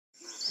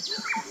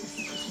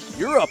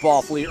You're up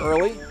awfully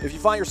early. If you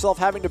find yourself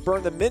having to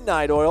burn the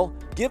midnight oil,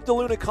 give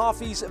DeLuna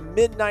Coffee's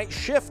Midnight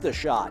Shift a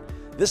shot.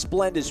 This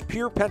blend is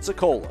pure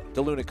Pensacola.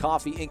 DeLuna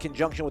Coffee, in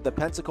conjunction with the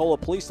Pensacola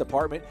Police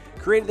Department,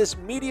 created this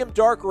medium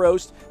dark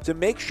roast to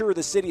make sure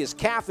the city is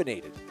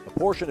caffeinated. A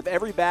portion of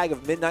every bag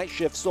of Midnight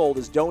Shift sold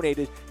is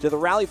donated to the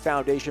Raleigh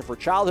Foundation for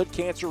Childhood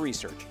Cancer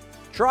Research.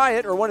 Try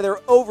it or one of their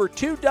over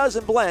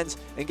 24 blends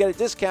and get a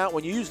discount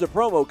when you use the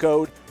promo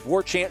code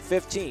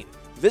WARCHANT15.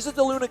 Visit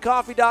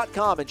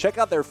DeLunaCoffee.com and check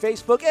out their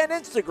Facebook and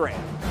Instagram.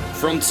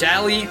 From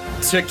Tally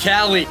to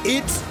Cali,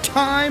 It's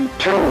time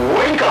to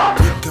wake up.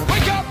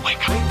 wake up,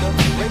 wake up.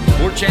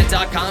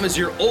 WarChant.com is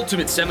your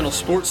ultimate Seminole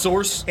sports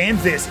source. and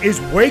this is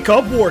Wake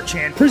Up War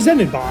Chant,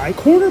 presented by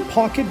Corner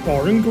Pocket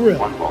Bar and Grill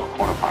One ball,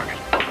 corner pocket.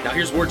 Now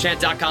here's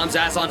WarChant.com's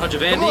Aslan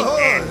Hajavandi.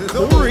 and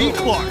Corey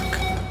Clark.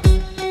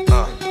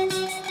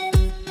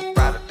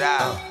 Ride or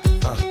die.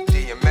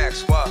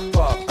 DMX, what?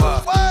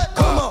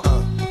 Come on.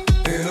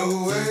 Ain't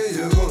no way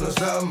you're gonna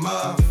stop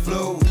my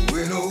flow.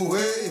 Ain't no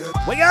way.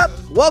 Wake up!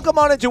 Welcome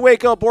on into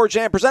Wake Up War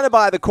Chant, presented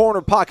by the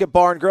Corner Pocket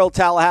Bar and Grill,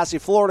 Tallahassee,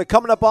 Florida.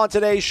 Coming up on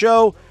today's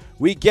show,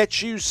 we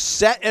get you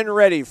set and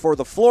ready for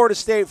the Florida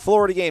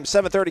State-Florida game,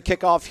 7:30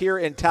 kickoff here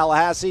in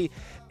Tallahassee,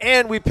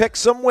 and we pick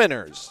some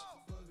winners.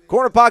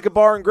 Corner Pocket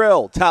Bar and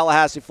Grill,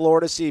 Tallahassee,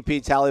 Florida,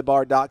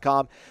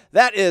 cptallybar.com.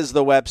 That is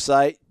the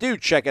website. Do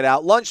check it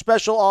out. Lunch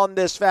special on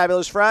this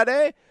fabulous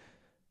Friday.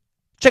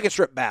 Chicken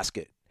strip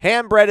basket.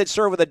 Hand-breaded,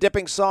 served with a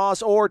dipping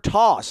sauce, or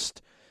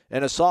tossed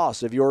in a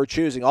sauce if you're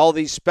choosing. All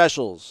these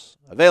specials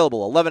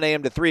available 11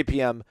 a.m. to 3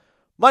 p.m.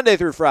 Monday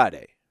through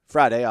Friday.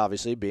 Friday,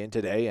 obviously, being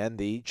today, and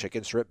the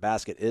chicken strip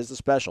basket is the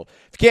special.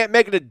 If you can't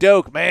make it a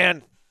doke,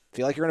 man,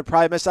 feel like you're going to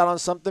probably miss out on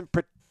something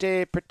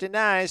pretty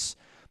nice.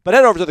 But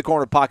head over to the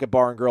Corner Pocket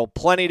Bar and Grill.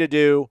 Plenty to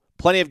do.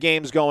 Plenty of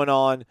games going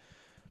on.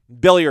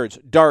 Billiards,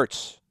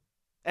 darts,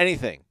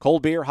 anything.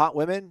 Cold beer, hot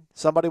women,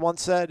 somebody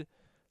once said.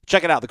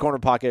 Check it out, the Corner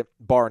Pocket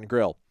Bar and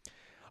Grill.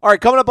 All right,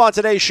 coming up on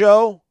today's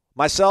show,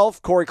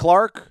 myself, Corey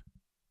Clark,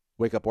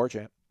 Wake Up War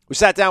Chant. We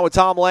sat down with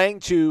Tom Lang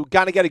to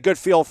kind of get a good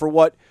feel for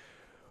what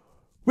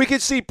we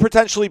could see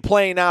potentially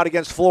playing out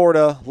against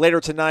Florida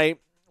later tonight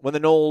when the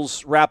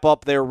Noles wrap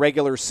up their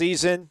regular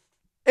season.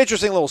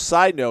 Interesting little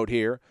side note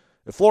here.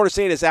 If Florida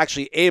State is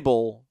actually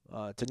able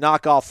to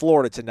knock off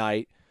Florida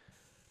tonight,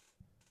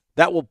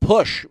 that will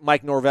push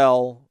Mike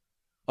Norvell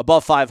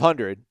above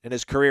 500 in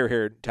his career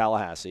here in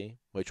Tallahassee,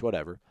 which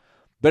whatever.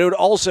 But it would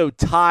also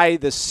tie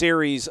the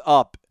series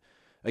up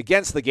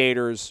against the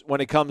Gators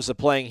when it comes to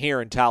playing here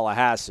in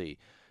Tallahassee.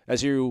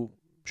 As you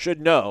should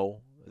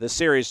know, the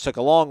series took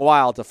a long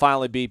while to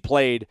finally be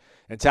played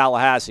in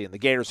Tallahassee, and the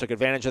Gators took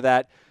advantage of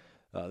that.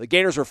 The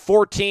Gators are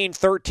 14,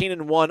 13,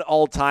 and 1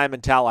 all-time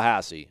in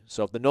Tallahassee.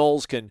 So if the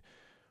Noles can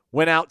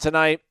win out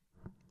tonight,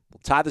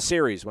 we'll tie the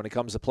series when it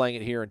comes to playing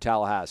it here in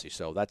Tallahassee.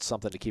 So that's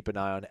something to keep an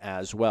eye on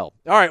as well.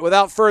 All right,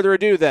 without further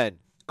ado then,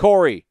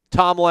 Corey,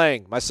 Tom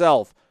Lang,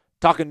 myself,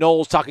 talking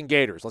Noles, talking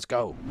Gators. Let's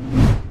go.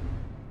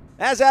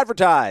 As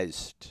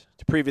advertised,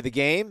 to preview the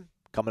game,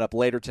 coming up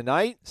later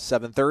tonight,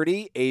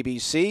 7:30,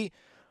 ABC.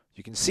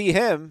 You can see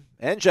him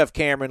and Jeff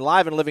Cameron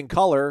live in living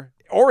color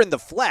or in the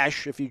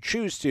flesh if you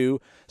choose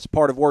to, as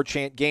part of War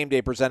Chant Game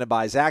Day presented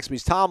by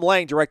Zaxby's. Tom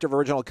Lang, Director of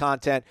Original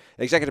Content,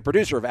 Executive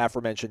Producer of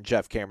aforementioned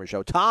Jeff Cameron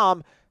Show.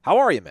 Tom, how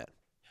are you, man?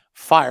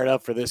 Fired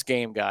up for this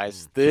game,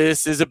 guys.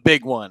 This is a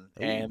big one,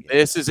 and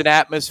this is an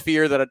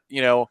atmosphere that,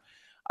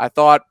 I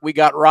thought we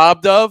got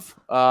robbed of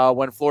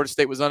when Florida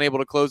State was unable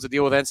to close the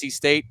deal with NC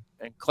State,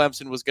 and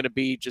Clemson was going to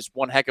be just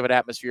one heck of an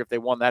atmosphere if they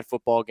won that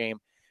football game.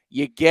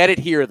 You get it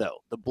here, though.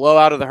 The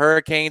blowout of the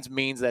Hurricanes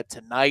means that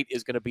tonight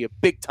is going to be a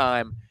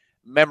big-time,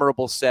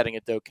 memorable setting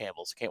at Doak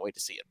Campbell's. Can't wait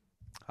to see it.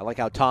 I like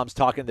how Tom's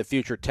talking the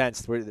future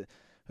tense.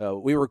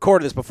 We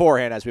recorded this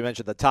beforehand, as we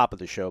mentioned at the top of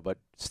the show, but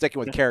sticking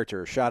with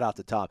character, shout out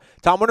to Tom.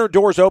 Tom, when are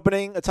doors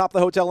opening atop the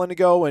Hotel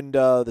Indigo and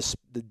the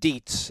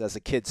deets, as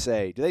the kids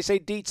say? Do they say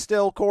deets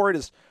still, Corey?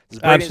 Does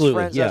Brady's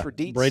friends ask for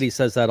deets? Brady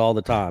says that all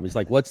the time. He's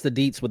like, what's the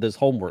deets with this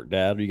homework,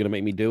 Dad? Are you going to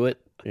make me do it?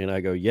 And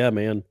I go, yeah,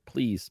 man,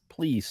 please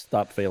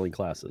stop failing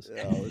classes.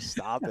 Oh,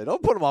 stop it.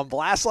 Don't put him on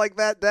blast like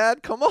that,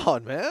 Dad. Come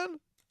on, man.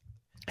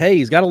 Hey,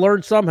 he's got to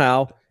learn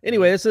somehow.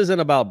 Anyway, this isn't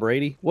about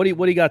Brady. What do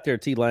you got there,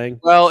 T. Lang?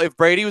 Well, if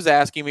Brady was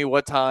asking me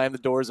what time the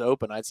doors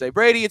open, I'd say,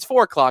 Brady, it's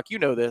 4 o'clock. You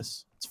know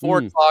this. It's 4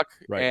 o'clock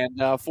right. And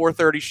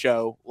 4:30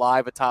 show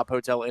live atop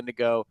Hotel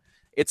Indigo.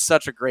 It's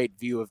such a great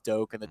view of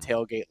Doak and the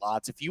tailgate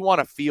lots. If you want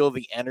to feel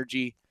the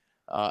energy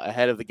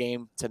ahead of the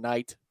game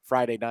tonight,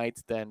 Friday night,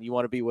 then you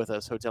want to be with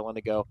us, Hotel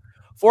Indigo.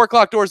 4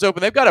 o'clock doors open.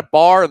 They've got a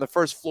bar on the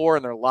first floor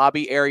in their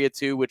lobby area,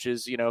 too, which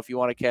is, if you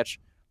want to catch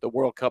the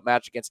World Cup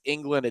match against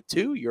England at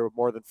 2, you're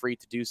more than free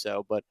to do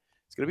so. But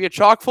it's going to be a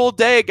chock-full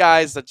day,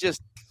 guys. I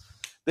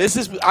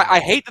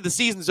hate that the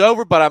season's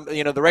over, but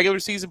the regular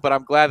season, but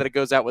I'm glad that it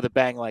goes out with a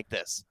bang like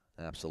this.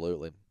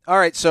 Absolutely. All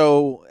right,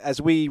 so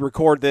as we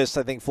record this,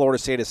 I think Florida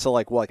State is still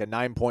like a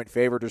 9-point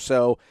favorite or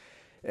so.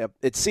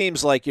 It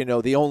seems like,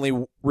 the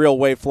only real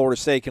way Florida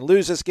State can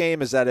lose this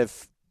game is that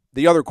if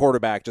the other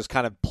quarterback just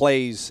kind of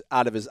plays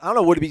out of his, I don't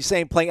know, would he be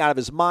saying playing out of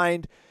his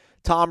mind,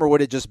 Tom, or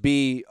would it just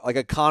be like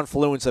a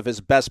confluence of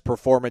his best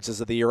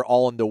performances of the year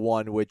all into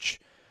one, which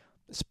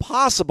is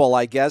possible,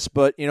 I guess.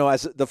 But,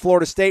 as the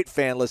Florida State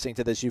fan listening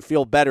to this, you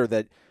feel better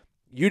that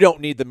you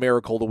don't need the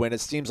miracle to win.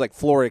 It seems like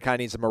Florida kind of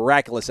needs a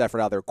miraculous effort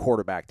out of their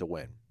quarterback to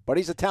win. But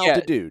he's a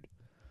talented dude.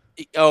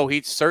 Oh,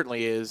 he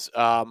certainly is.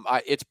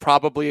 It's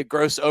probably a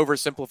gross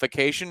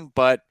oversimplification,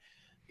 but,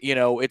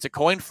 it's a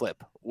coin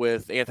flip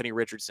with Anthony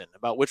Richardson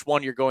about which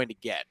one you're going to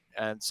get.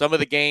 And some of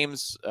the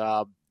games,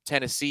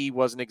 Tennessee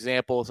was an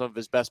example. Some of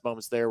his best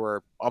moments there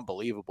were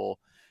unbelievable.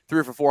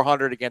 3 for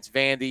 400 against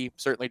Vandy.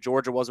 Certainly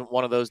Georgia wasn't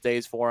one of those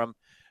days for him.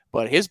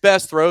 But his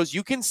best throws,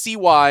 you can see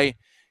why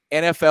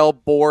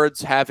NFL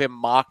boards have him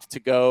mocked to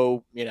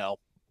go,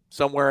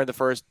 somewhere in the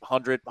first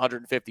 100,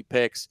 150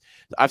 picks.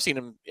 I've seen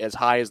him as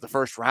high as the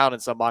first round in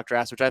some mock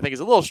drafts, which I think is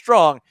a little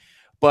strong.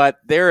 But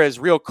there is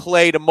real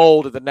clay to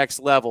mold at the next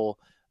level.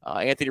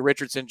 Anthony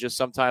Richardson just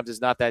sometimes is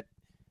not that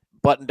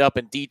buttoned up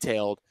and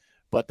detailed.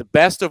 But the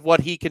best of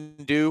what he can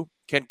do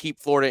can keep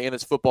Florida in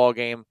this football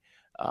game.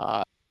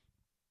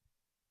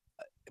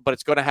 But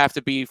it's going to have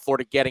to be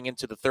Florida getting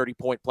into the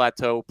 30-point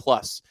plateau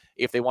plus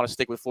if they want to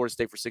stick with Florida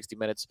State for 60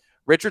 minutes.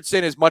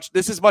 Richardson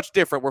this is much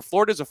different. Where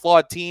Florida's a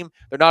flawed team,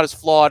 they're not as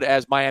flawed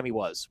as Miami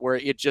was, where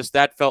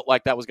that felt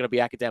like that was going to be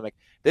academic.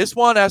 This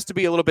one has to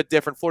be a little bit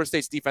different. Florida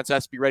State's defense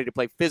has to be ready to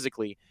play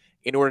physically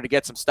in order to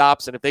get some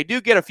stops. And if they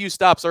do get a few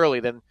stops early,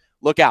 then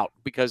look out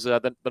because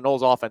the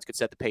Noles offense could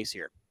set the pace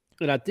here.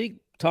 And I think,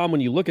 Tom, when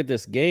you look at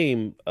this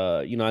game,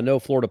 I know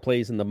Florida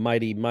plays in the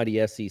mighty,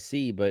 mighty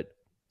SEC, but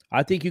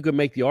I think you could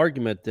make the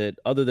argument that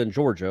other than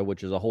Georgia,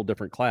 which is a whole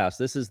different class,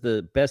 this is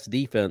the best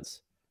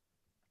defense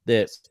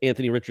that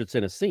Anthony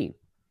Richardson has seen.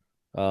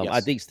 Yes.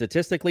 I think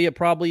statistically it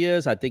probably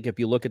is. I think if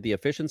you look at the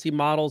efficiency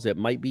models, it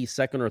might be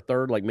second or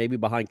third, like maybe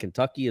behind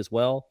Kentucky as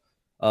well.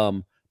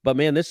 But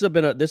man, this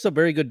is a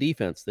very good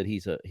defense that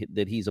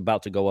he's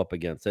about to go up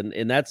against,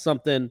 and that's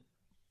something.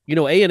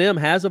 A&M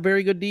has a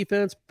very good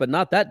defense, but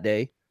not that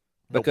day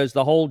because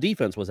the whole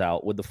defense was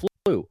out with the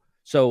flu.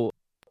 So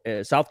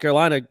South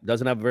Carolina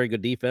doesn't have a very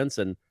good defense,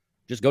 and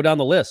just go down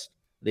the list.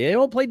 They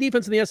don't play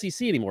defense in the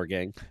SEC anymore,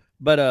 gang.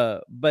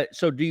 But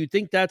so do you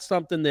think that's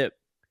something that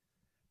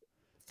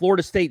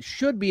Florida State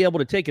should be able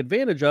to take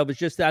advantage of? It's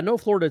just that I know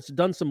Florida's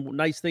done some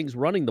nice things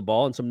running the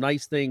ball and some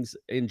nice things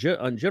in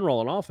general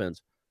on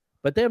offense,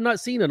 but they have not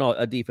seen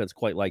a defense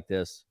quite like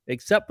this,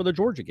 except for the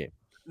Georgia game.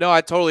 No,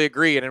 I totally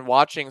agree. And in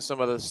watching some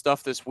of the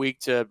stuff this week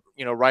to,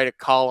 write a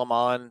column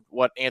on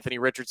what Anthony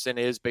Richardson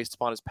is based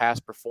upon his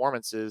past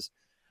performances,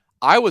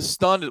 I was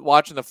stunned at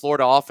watching the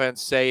Florida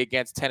offense say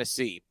against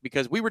Tennessee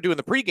because we were doing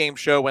the pregame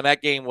show when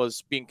that game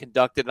was being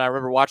conducted. And I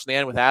remember watching the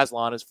end with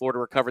Aslan as Florida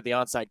recovered the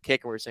onside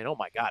kick. And we were saying, oh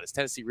my God, is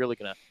Tennessee really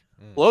going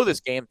to blow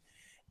this game?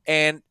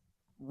 And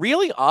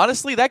really,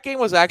 honestly, that game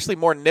was actually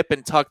more nip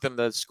and tuck than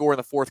the score in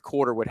the fourth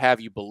quarter would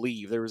have you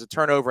believe. There was a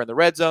turnover in the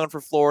red zone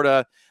for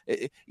Florida.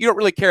 You don't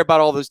really care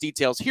about all those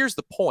details. Here's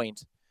the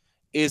point,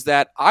 is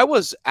that I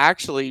was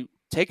actually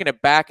taken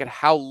aback at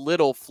how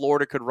little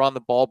Florida could run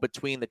the ball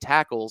between the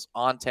tackles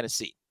on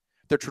Tennessee,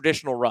 their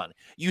traditional run.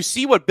 You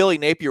see what Billy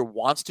Napier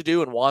wants to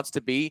do and wants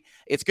to be.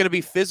 It's going to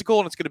be physical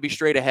and it's going to be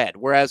straight ahead.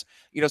 Whereas,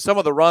 some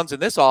of the runs in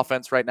this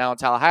offense right now in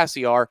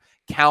Tallahassee are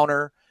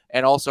counter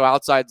and also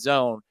outside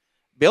zone.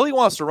 Billy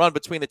wants to run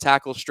between the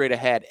tackles straight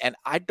ahead, and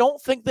I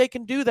don't think they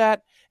can do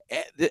that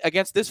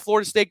against this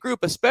Florida State group,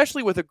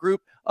 especially with a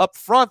group up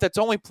front that's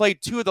only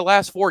played 2 of the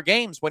last 4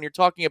 games when you're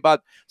talking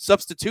about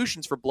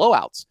substitutions for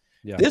blowouts.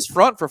 Yeah. This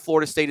front for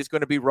Florida State is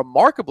going to be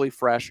remarkably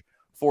fresh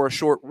for a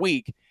short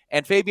week,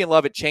 and Fabian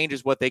Lovett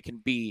changes what they can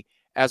be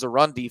as a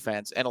run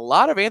defense, and a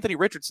lot of Anthony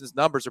Richardson's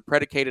numbers are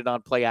predicated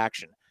on play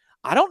action.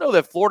 I don't know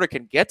that Florida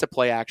can get to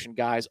play action,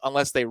 guys,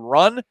 unless they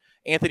run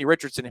Anthony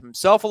Richardson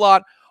himself a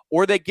lot,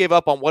 or they give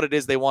up on what it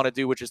is they want to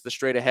do, which is the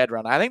straight-ahead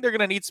run. I think they're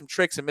going to need some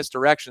tricks and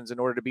misdirections in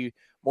order to be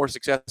more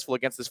successful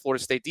against this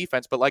Florida State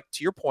defense. But like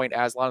to your point,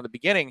 Aslan, in the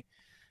beginning,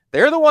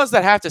 they're the ones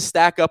that have to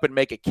stack up and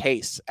make a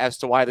case as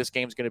to why this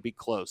game's going to be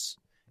close.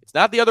 It's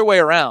not the other way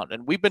around.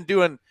 And we've been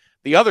doing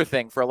the other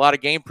thing for a lot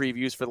of game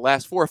previews for the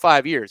last 4 or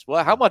 5 years.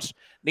 Well, how much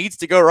needs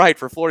to go right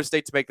for Florida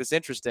State to make this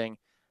interesting?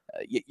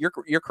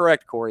 You're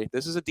correct, Corey.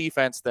 This is a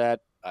defense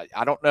that,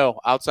 I don't know,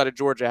 outside of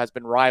Georgia has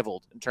been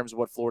rivaled in terms of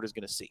what Florida's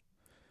going to see.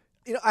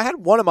 I had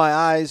one of my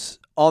eyes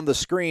on the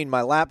screen,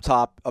 my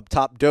laptop up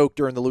top Doak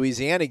during the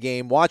Louisiana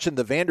game, watching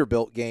the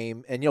Vanderbilt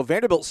game. And,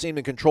 Vanderbilt seemed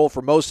in control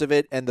for most of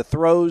it, and the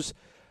throws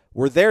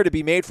were there to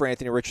be made for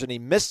Anthony Richardson. He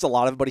missed a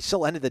lot of it, but he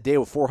still ended the day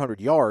with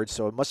 400 yards,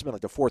 so it must have been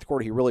like the fourth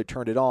quarter he really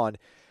turned it on.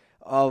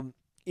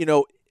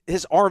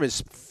 His arm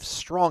is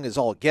strong as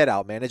all get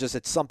out, man.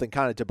 It's something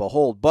kind of to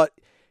behold. But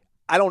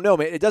I don't know,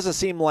 man. It doesn't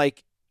seem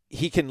like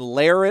he can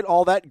layer it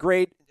all that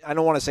great. I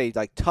don't want to say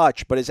like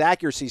touch, but his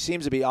accuracy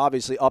seems to be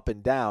obviously up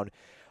and down.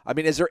 I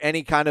mean, is there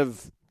any kind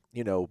of,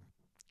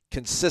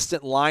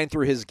 consistent line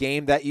through his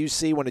game that you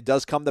see when it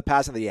does come to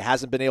passing that he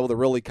hasn't been able to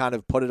really kind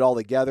of put it all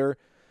together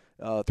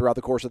throughout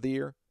the course of the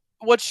year?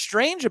 What's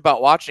strange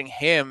about watching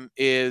him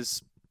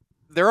is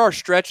there are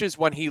stretches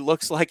when he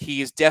looks like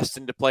he is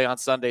destined to play on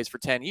Sundays for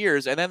 10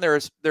 years. And then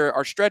there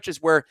are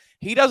stretches where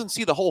he doesn't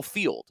see the whole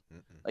field.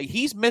 Like,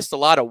 he's missed a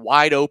lot of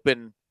wide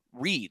open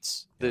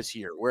reads this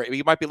year where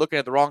he might be looking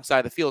at the wrong side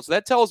of the field. So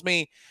that tells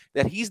me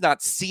that he's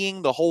not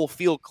seeing the whole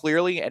field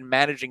clearly and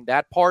managing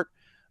that part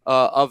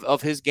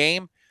of his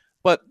game.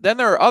 But then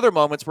there are other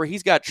moments where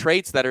he's got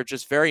traits that are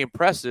just very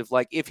impressive.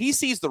 Like, if he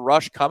sees the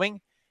rush coming,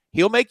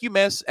 he'll make you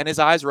miss, and his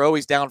eyes are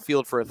always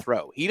downfield for a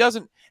throw.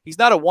 He's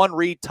not a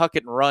one-read,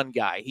 tuck-it-and-run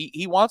guy.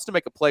 He wants to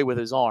make a play with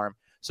his arm,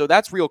 so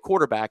that's real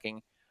quarterbacking.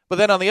 But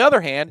then on the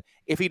other hand,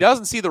 if he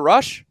doesn't see the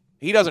rush,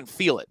 he doesn't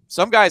feel it.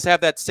 Some guys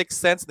have that sixth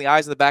sense in the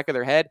eyes in the back of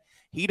their head.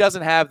 He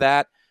doesn't have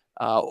that.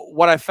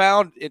 What I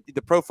found,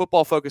 the Pro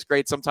Football Focus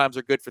grades sometimes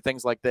are good for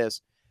things like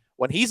this.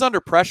 When he's under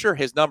pressure,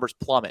 his numbers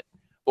plummet.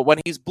 But when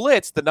he's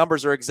blitzed, the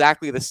numbers are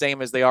exactly the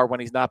same as they are when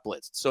he's not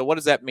blitzed. So what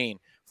does that mean?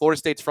 Florida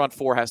State's front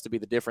four has to be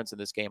the difference in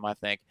this game, I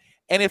think.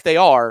 And if they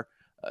are,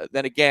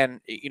 then again,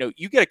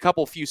 you get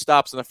a few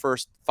stops in the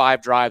first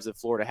 5 drives that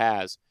Florida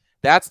has.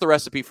 That's the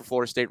recipe for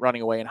Florida State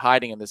running away and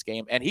hiding in this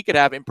game. And he could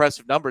have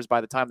impressive numbers by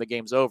the time the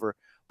game's over,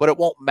 but it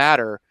won't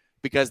matter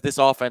because this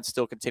offense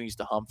still continues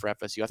to hum for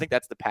FSU. I think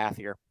that's the path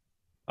here.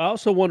 I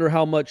also wonder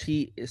how much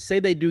say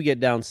they do get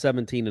down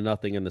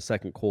 17-0 in the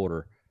second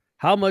quarter.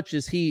 How much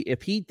is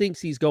if he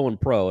thinks he's going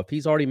pro, if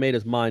he's already made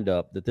his mind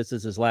up that this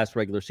is his last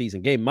regular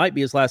season game, might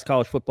be his last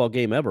college football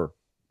game ever,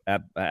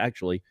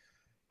 actually,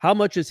 how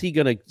much is he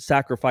going to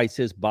sacrifice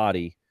his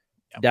body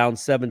down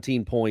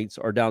 17 points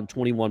or down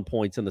 21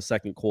 points in the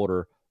second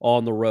quarter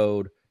on the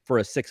road for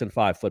a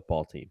 6-5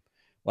 football team?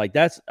 Like,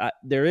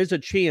 there is a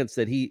chance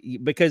that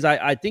because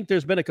I think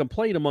there's been a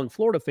complaint among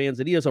Florida fans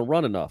that he doesn't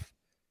run enough.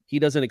 He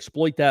doesn't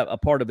exploit that a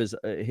part of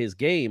his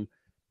game.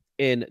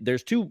 And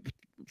there's 2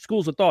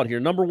 schools of thought here.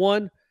 Number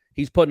one,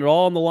 he's putting it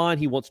all on the line.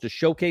 He wants to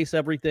showcase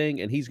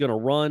everything, and he's going to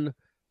run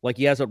like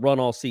he hasn't run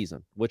all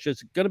season, which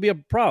is going to be a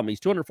problem.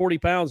 He's 240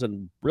 pounds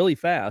and really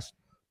fast.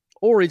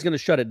 Or he's going to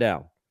shut it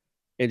down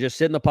and just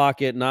sit in the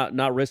pocket,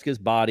 not risk his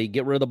body,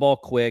 get rid of the ball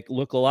quick,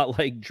 look a lot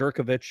like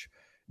Jerkovich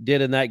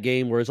did in that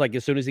game, where it's like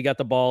as soon as he got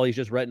the ball, he's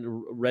just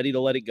ready to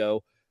let it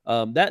go.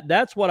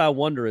 That's what I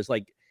wonder is,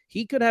 like,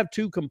 he could have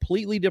 2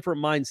 completely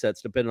different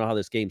mindsets depending on how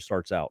this game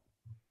starts out.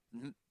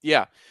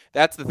 Yeah,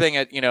 that's the thing.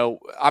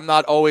 I'm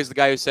not always the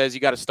guy who says you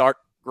got to start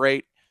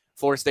great.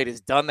 Florida State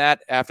has done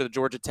that after the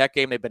Georgia Tech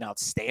game. They've been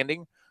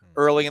outstanding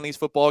early in these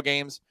football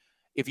games.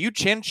 If you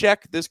chin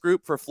check this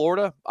group for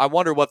Florida, I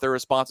wonder what their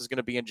response is going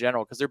to be in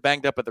general, because they're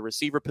banged up at the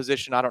receiver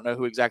position. I don't know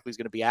who exactly is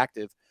going to be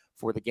active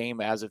for the game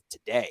as of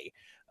today,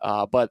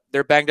 but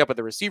they're banged up at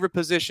the receiver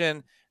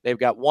position. They've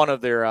got one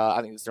of their,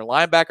 I think it's their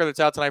linebacker that's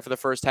out tonight for the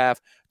first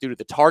half due to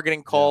the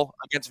targeting call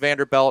against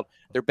Vanderbilt.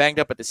 They're banged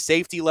up at the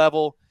safety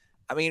level.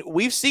 I mean,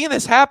 we've seen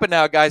this happen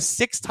now, guys,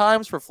 6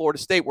 times for Florida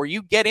State, where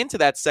you get into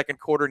that second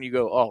quarter and you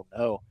go, oh,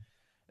 no.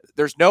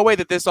 There's no way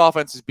that this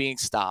offense is being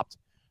stopped.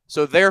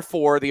 So,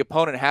 therefore, the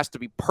opponent has to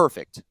be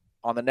perfect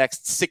on the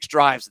next 6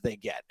 drives that they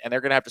get, and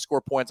they're going to have to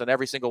score points on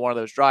every single one of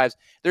those drives.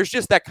 There's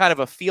just that kind of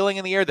a feeling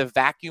in the air, the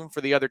vacuum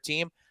for the other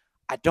team.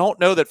 I don't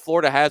know that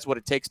Florida has what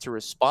it takes to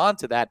respond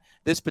to that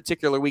this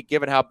particular week,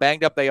 given how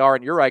banged up they are.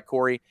 And you're right,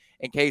 Corey,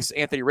 in case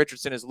Anthony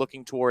Richardson is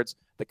looking towards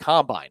the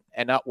combine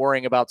and not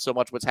worrying about so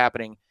much what's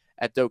happening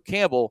at Doak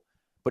Campbell,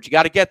 but you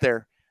got to get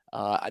there.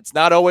 It's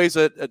not always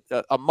a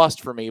must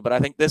for me, but I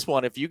think this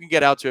one, if you can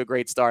get out to a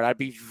great start, I'd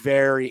be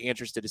very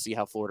interested to see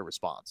how Florida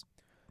responds.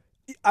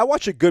 I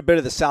watched a good bit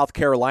of the South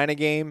Carolina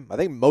game. I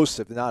think most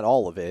of, not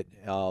all of it.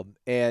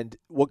 And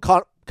what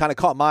kind of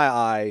caught my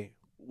eye,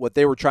 what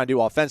they were trying to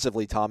do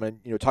offensively, Tom, and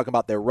talking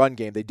about their run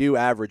game, they do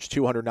average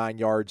 209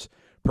 yards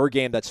per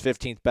game. That's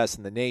 15th best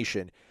in the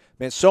nation.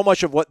 Man, so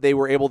much of what they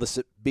were able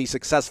to be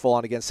successful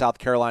on against South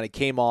Carolina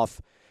came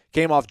off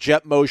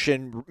jet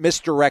motion,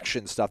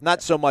 misdirection stuff.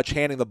 Not so much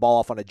handing the ball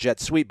off on a jet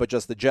sweep, but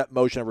just the jet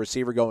motion of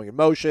receiver going in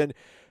motion,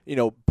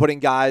 putting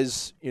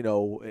guys,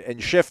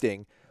 and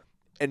shifting.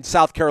 And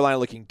South Carolina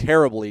looking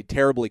terribly,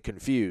 terribly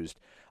confused.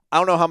 I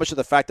don't know how much of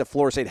the fact that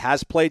Florida State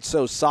has played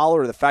so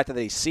solid or the fact that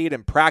they see it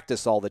in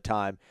practice all the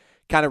time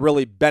kind of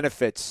really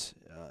benefits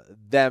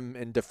them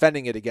in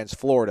defending it against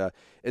Florida.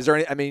 Is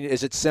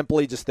it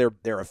simply just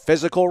they're a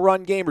physical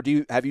run game, or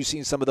have you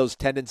seen some of those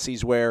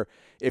tendencies where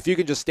if you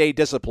can just stay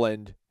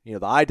disciplined, the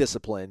eye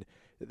discipline,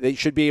 they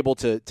should be able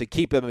to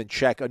keep them in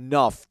check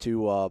enough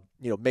to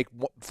make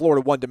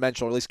Florida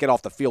one-dimensional, or at least get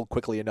off the field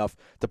quickly enough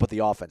to put the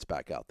offense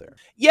back out there?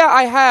 Yeah,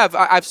 I have.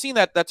 I've seen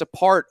that. That's a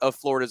part of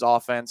Florida's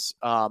offense.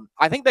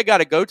 I think they got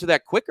to go to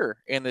that quicker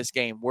in this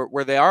game,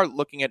 where they are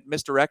looking at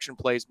misdirection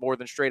plays more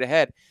than straight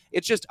ahead.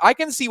 It's just I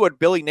can see what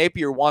Billy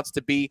Napier wants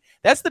to be.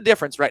 That's the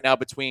difference right now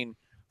between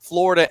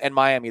Florida and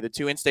Miami, the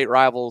 2 in-state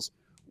rivals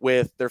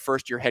with their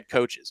first-year head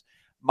coaches.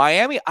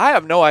 Miami, I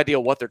have no idea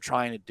what they're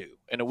trying to do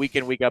in a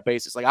week-in, week-out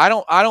basis. Like, I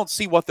don't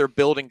see what they're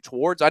building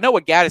towards. I know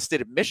what Gaddis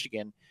did at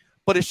Michigan,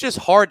 but it's just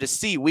hard to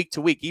see week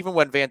to week, even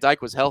when Van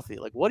Dyke was healthy.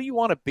 Like, what do you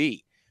want to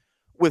be?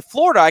 With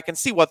Florida, I can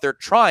see what they're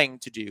trying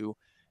to do,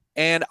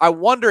 And I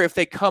wonder if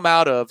they come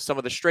out of some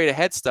of the straight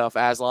ahead stuff,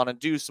 Aslan, and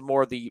do some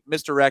more of the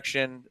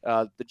misdirection,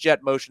 the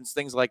jet motions,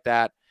 things like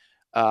that.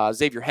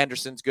 Xavier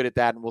Henderson's good at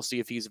that, and we'll see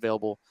if he's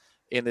available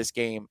in this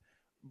game.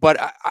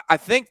 But I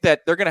think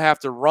that they're going to have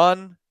to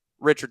run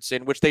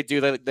Richardson, which they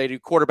do. They do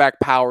quarterback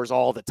powers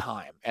all the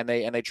time, and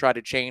they try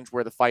to change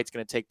where the fight's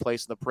going to take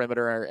place in the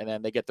perimeter, and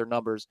then they get their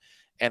numbers,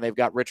 and they've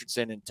got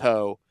Richardson in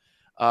tow.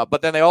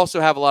 But then they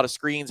also have a lot of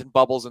screens and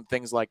bubbles and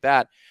things like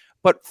that.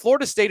 But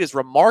Florida State is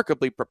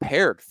remarkably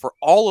prepared for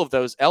all of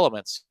those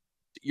elements.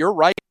 You're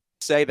right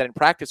to say that in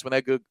practice, when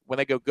they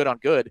go good on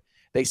good,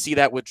 they see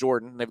that with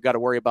Jordan. They've got to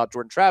worry about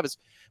Jordan Travis.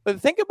 But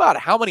think about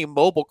how many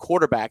mobile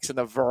quarterbacks and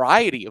the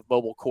variety of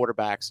mobile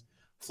quarterbacks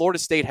Florida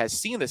State has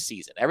seen this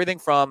season. Everything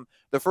from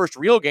the first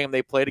real game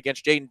they played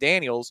against Jaden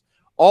Daniels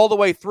all the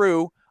way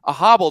through a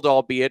hobbled,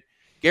 albeit,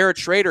 Garrett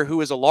Schrader,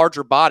 who is a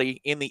larger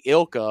body in the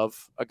ilk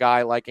of a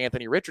guy like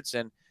Anthony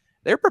Richardson.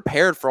 They're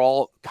prepared for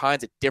all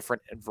kinds of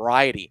different and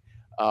variety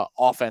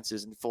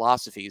offenses and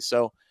philosophies.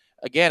 So,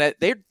 again,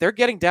 they're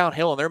getting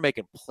downhill and they're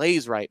making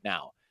plays right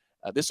now.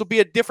 This will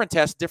be a different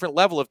test, different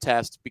level of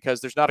test,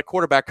 because there's not a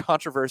quarterback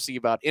controversy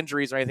about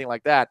injuries or anything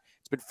like that.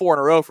 It's been 4 in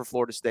a row for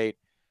Florida State,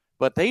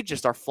 but they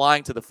just are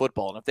flying to the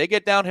football. And if they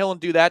get downhill and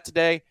do that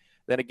today,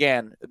 then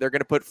again, they're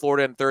going to put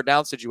Florida in third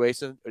down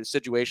situations,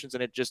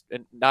 and it just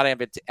not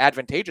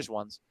advantageous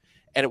ones.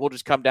 And it will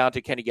just come down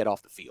to, can he get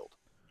off the field?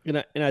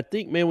 And I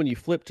think, man, when you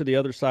flip to the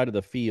other side of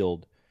the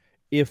field,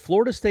 if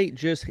Florida State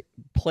just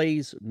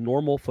plays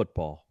normal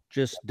football,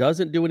 just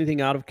doesn't do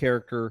anything out of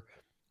character,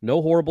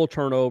 no horrible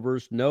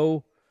turnovers,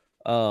 no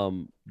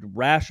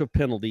rash of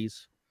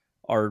penalties,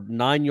 or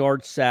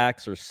 9-yard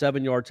sacks or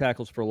 7-yard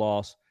tackles for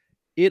loss,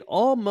 it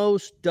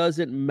almost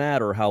doesn't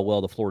matter how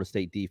well the Florida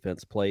State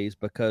defense plays,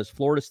 because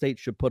Florida State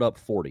should put up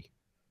 40.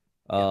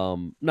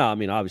 No, I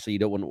mean, obviously you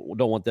don't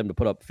want them to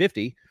put up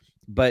 50,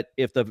 but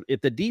if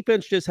the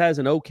defense just has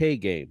an okay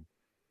game,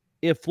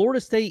 if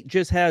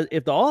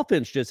the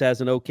offense just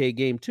has an okay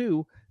game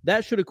too,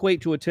 that should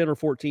equate to a 10 or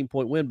 14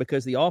 point win,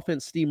 because the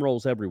offense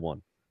steamrolls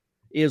everyone.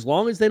 As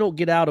long as they don't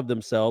get out of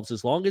themselves,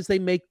 as long as they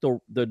make the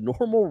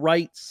normal,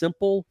 right,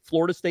 simple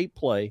Florida State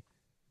play,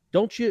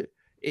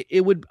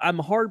 I'm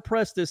hard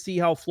pressed to see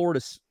how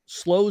Florida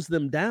slows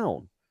them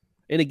down.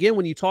 And again,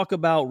 when you talk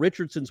about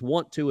Richardson's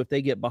want to, if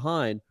they get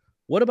behind,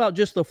 what about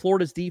just the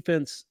Florida's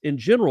defense in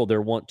general,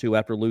 their want to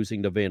after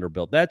losing to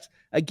Vanderbilt? That's,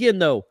 again,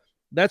 though,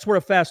 that's where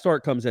a fast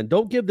start comes in.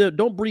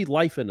 Don't breathe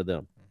life into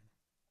them.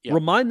 Yeah.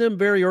 Remind them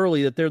very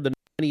early that they're the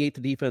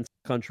 98th defense in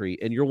the country,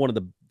 and you're one of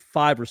the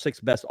 5 or 6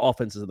 best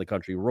offenses in the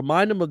country.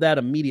 Remind them of that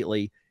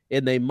immediately,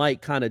 and they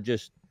might kind of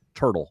just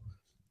turtle.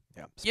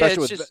 Yeah,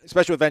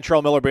 especially with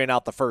Ventrell Miller being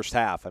out the first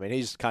half. I mean,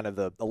 he's kind of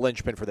the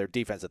linchpin for their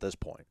defense at this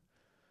point.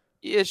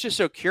 Yeah, it's just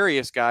so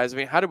curious, guys. I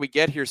mean, how did we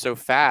get here so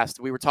fast?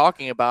 We were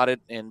talking about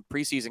it in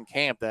preseason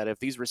camp, that if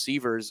these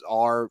receivers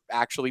are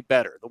actually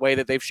better, the way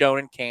that they've shown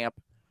in camp,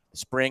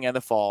 spring and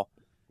the fall,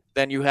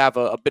 then you have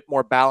a bit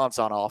more balance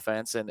on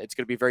offense, and it's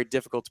going to be very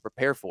difficult to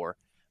prepare for.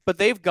 But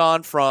they've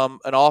gone from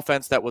an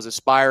offense that was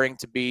aspiring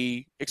to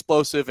be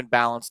explosive and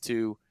balanced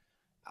to,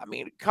 I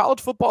mean, college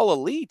football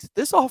elite.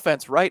 This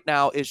offense right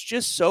now is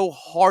just so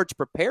hard to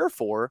prepare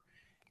for.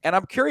 And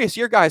I'm curious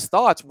your guys'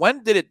 thoughts.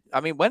 When did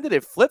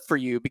it flip for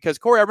you? Because,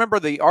 Corey, I remember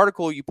the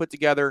article you put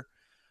together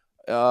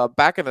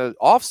back in the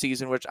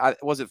offseason, which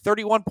was it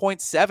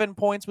 31.7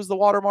 points was the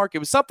watermark? It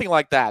was something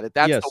like that.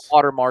 That's yes. The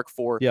watermark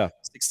for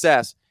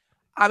success.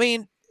 I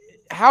mean,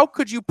 how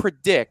could you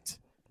predict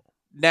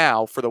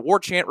now for the War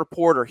Chant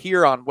report or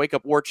here on Wake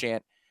Up War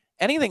Chant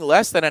anything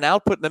less than an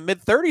output in the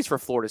mid-30s for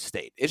Florida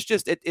State? It's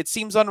just it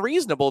seems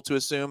unreasonable to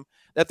assume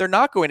that they're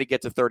not going to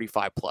get to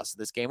 35 plus in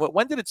this game.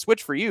 When did it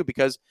switch for you?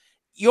 Because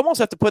you almost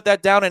have to put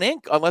that down in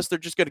ink unless they're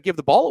just going to give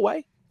the ball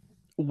away.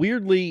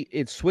 Weirdly,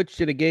 it switched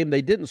in a game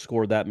they didn't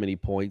score that many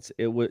points.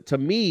 It was, to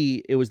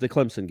me, it was the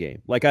Clemson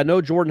game. Like, I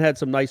know Jordan had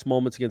some nice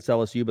moments against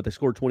LSU, but they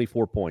scored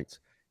 24 points.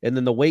 And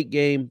then the Wake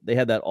game, they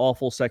had that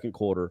awful second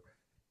quarter.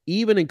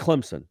 Even in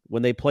Clemson,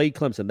 when they played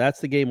Clemson,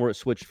 that's the game where it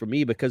switched for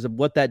me because of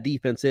what that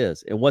defense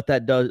is and what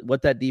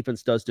that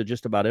defense does to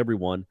just about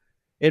everyone.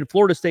 And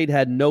Florida State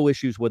had no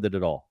issues with it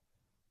at all.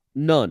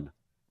 None.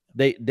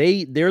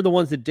 They're the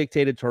ones that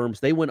dictated terms.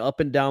 They went up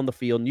and down the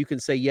field, and you can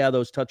say, yeah,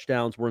 those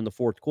touchdowns were in the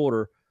fourth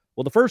quarter.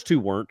 Well, the first two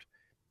weren't.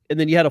 And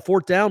then you had a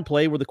fourth down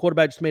play where the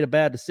quarterback just made a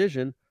bad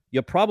decision.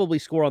 You probably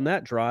score on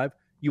that drive.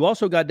 You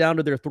also got down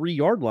to their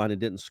 3-yard line and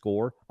didn't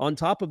score. On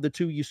top of the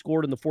 2 you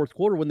scored in the fourth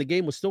quarter when the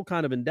game was still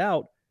kind of in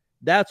doubt,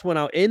 that's when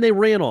and they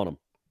ran on them.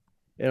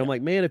 And I'm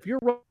like, man, if you're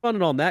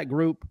running on that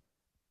group,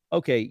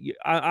 okay,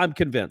 I'm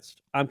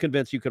convinced. I'm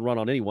convinced you can run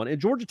on anyone. And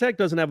Georgia Tech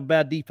doesn't have a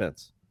bad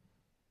defense.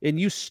 And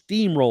you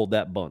steamrolled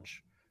that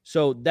bunch.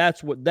 So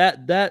that's what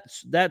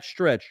that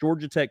stretch,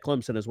 Georgia Tech,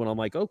 Clemson, is when I'm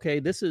like, okay,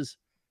 this is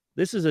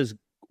as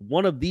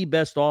one of the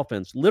best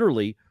offense,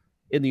 literally,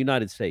 in the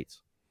United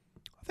States.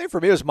 I think for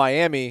me it was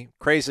Miami,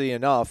 crazy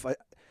enough.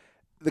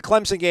 the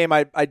Clemson game,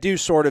 I do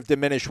sort of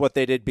diminish what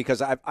they did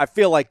because I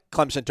feel like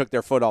Clemson took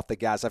their foot off the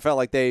gas. I felt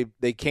like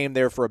they came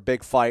there for a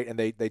big fight, and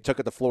they took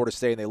it to Florida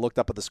State, and they looked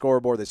up at the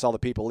scoreboard. They saw the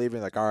people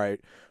leaving, like, all right,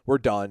 we're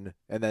done.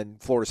 And then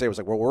Florida State was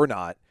like, well, we're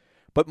not.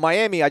 But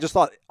Miami, I just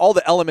thought all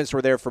the elements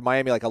were there for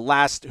Miami, like a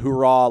last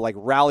hurrah, like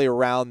rally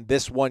around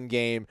this one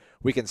game.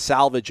 We can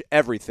salvage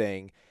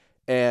everything.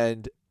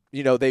 And,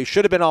 they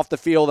should have been off the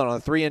field on a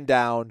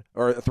 3-and-down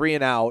or a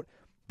 3-and-out,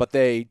 but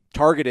they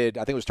targeted,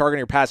 I think it was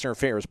targeting or pass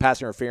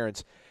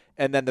interference.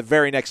 And then the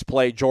very next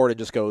play, Jordan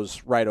just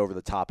goes right over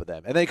the top of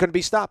them. And they couldn't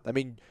be stopped. I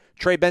mean,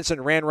 Trey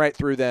Benson ran right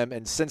through them.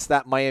 And since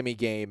that Miami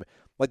game,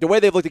 like the way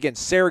they've looked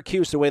against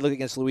Syracuse, the way they looked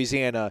against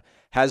Louisiana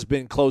has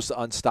been close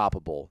to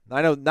unstoppable.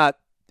 I know not,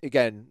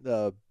 again,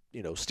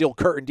 steel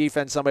curtain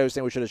defense. Somebody was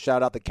saying we should have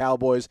shouted out the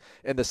Cowboys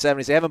in the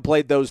 70s. They haven't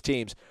played those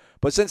teams.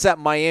 But since that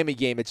Miami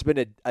game, it's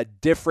been a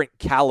different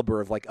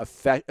caliber of like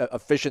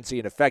efficiency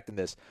and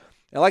effectiveness.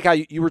 I like how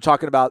you were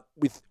talking about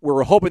we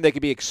were hoping they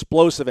could be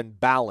explosive and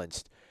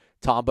balanced,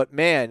 Tom. But,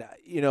 man,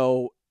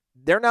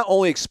 they're not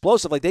only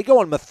explosive, like they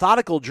go on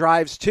methodical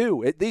drives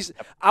too.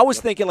 I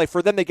was thinking like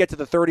for them to get to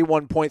the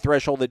 31-point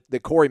threshold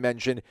that Corey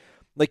mentioned,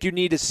 like you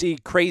need to see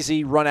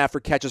crazy run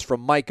after catches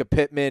from Micah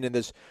Pittman and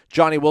this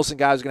Johnny Wilson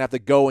guy who's going to have to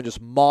go and just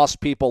moss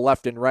people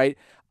left and right.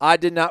 I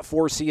did not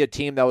foresee a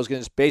team that was going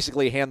to just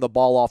basically hand the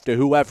ball off to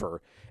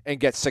whoever and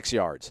get 6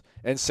 yards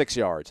and 6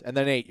 yards and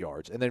then 8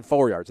 yards and then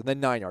 4 yards and then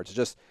 9 yards. It's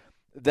just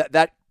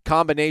that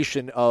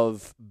combination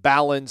of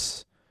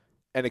balance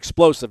and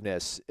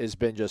explosiveness has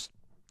been just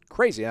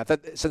crazy. And I thought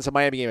since the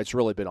Miami game, it's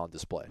really been on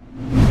display.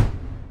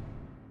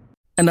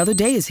 Another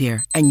day is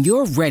here, and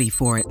you're ready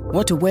for it.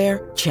 What to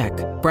wear? Check.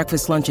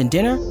 Breakfast, lunch, and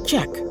dinner?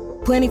 Check.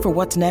 Planning for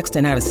what's next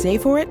and how to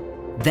save for it?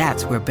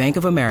 That's where Bank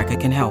of America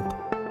can help.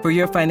 For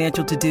your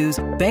financial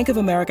to-dos, Bank of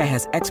America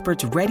has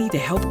experts ready to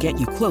help get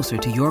you closer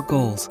to your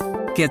goals.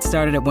 Get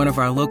started at one of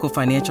our local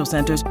financial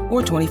centers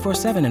or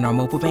 24/7 in our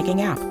mobile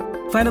banking app.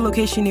 Find a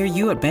location near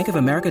you at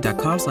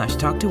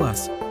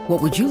bankofamerica.com/talktous.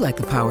 What would you like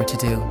the power to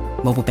do?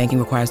 Mobile banking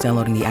requires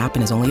downloading the app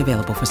and is only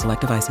available for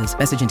select devices.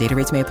 Message and data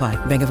rates may apply.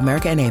 Bank of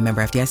America N.A.,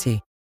 member FDIC.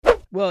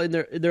 Well, in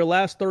their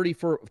last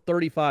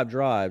 35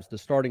 drives, the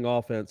starting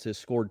offense has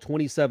scored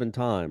 27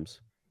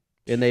 times,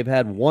 and they've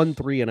had 1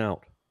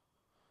 3-and-out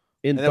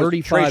in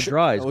 35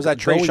 drives. Was that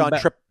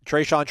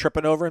Trayshawn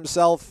tripping over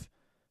himself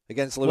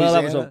against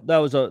Louisiana? Well,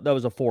 that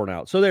was a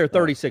 4-and-out. So there are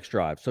 36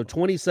 drives. So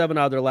 27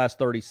 out of their last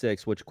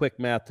 36, which quick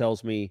math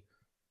tells me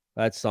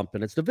that's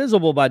something. It's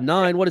divisible by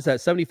 9. What is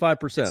that?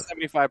 75%.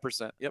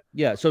 75%. Yep.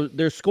 Yeah. So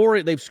they've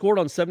scored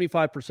on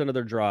 75% of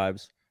their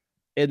drives,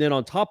 and then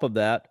on top of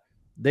that,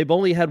 they've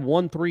only had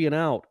 1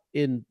 3-and-out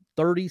in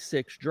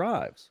 36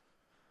 drives.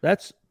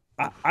 That's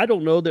I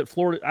don't know that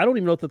Florida. I don't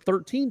even know if the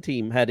 13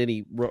 team had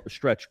any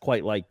stretch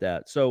quite like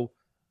that. So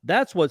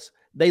that's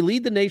they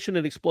lead the nation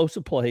in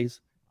explosive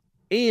plays,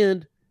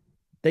 and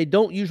they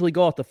don't usually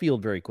go off the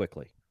field very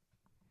quickly.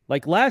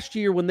 Like last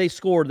year when they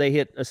scored, they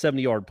hit a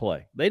 70-yard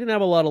play. They didn't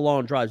have a lot of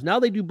long drives. Now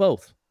they do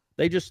both.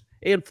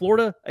 And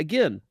Florida,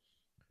 again,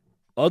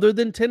 other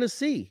than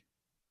Tennessee,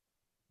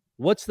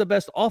 what's the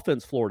best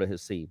offense Florida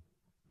has seen?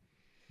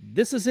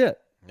 This is it.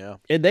 Yeah.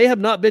 And they have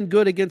not been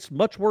good against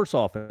much worse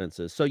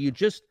offenses. So you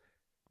just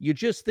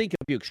think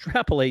if you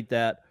extrapolate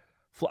that,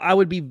 I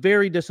would be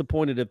very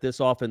disappointed if this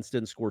offense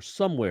didn't score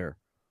somewhere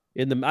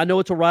I know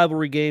it's a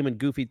rivalry game and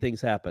goofy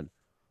things happen.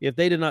 If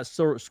they did not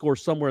score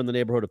somewhere in the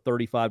neighborhood of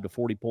 35 to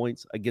 40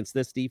 points against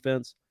this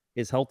defense,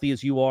 as healthy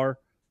as you are,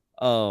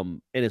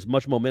 and as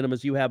much momentum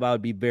as you have, I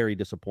would be very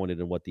disappointed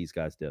in what these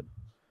guys did.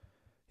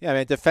 Yeah,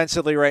 man,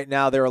 defensively right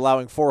now they're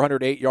allowing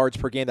 408 yards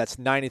per game. That's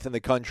 90th in the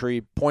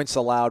country. Points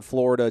allowed,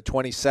 Florida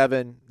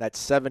 27. That's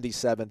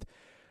 77th.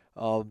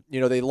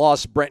 They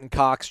lost Brenton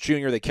Cox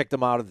Jr. They kicked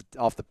him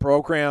off the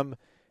program.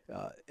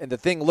 And the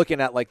thing,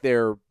 looking at like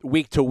their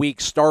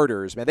week-to-week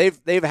starters, man,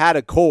 they've had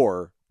a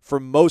core for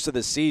most of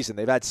the season.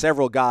 They've had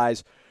several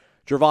guys.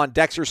 Gervon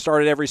Dexter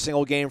started every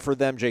single game for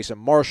them. Jason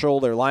Marshall,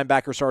 their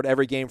linebacker, started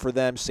every game for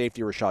them.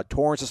 Safety Rashad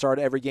Torrance has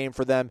started every game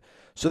for them.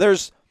 So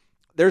there's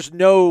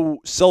no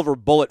silver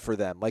bullet for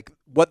them. Like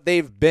what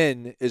they've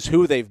been is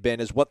who they've been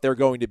is what they're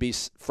going to be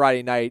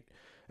Friday night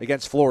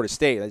against Florida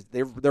State.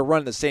 They're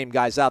running the same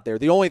guys out there.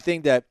 The only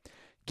thing that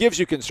gives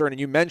you concern, and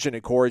you mentioned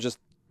it, Corey, is just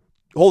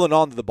holding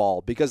on to the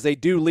ball because they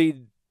do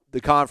lead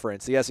the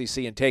conference, the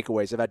SEC, in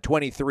takeaways. They've had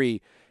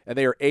 23, and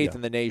they are 8th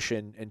in the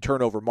nation in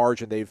turnover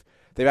margin. They've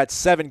had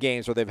 7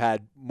 games where they've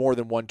had more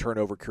than 1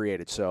 turnover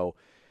created. So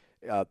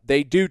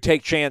they do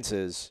take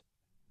chances.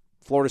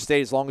 Florida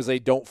State, as long as they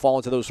don't fall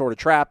into those sort of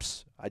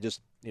traps, I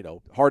just,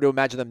 hard to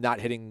imagine them not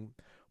hitting,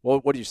 well,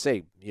 what do you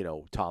say,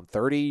 Tom,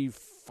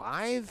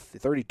 35,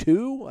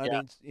 32? I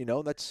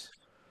mean, that's.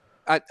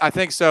 I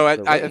think so.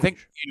 I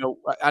think,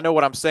 I know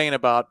what I'm saying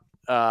about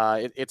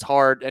it's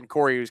hard, and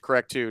Corey was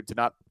correct too, to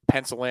not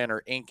pencil in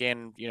or ink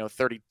in,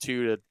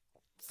 32 to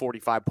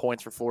 45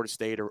 points for Florida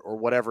State or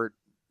whatever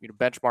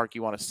benchmark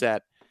you want to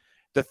set.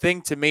 The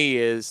thing to me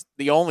is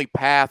the only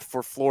path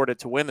for Florida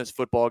to win this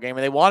football game,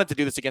 and they wanted to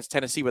do this against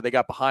Tennessee, but they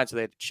got behind, so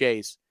they had to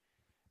chase.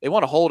 They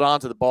want to hold on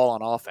to the ball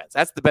on offense.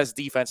 That's the best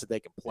defense that they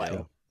can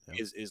play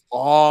is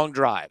long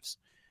drives.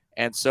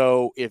 And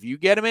so if you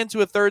get them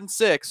into a 3rd and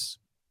 6,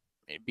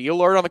 be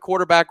alert on the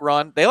quarterback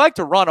run. They like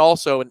to run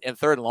also in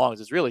 3rd and longs.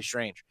 It's really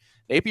strange.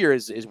 Napier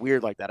is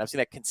weird like that. I've seen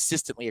that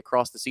consistently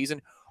across the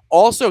season.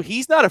 Also,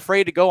 he's not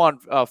afraid to go on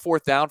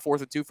 4th down,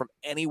 4th and 2 from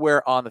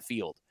anywhere on the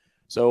field.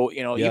 So,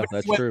 even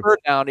if you went 3rd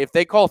down, if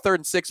they call 3rd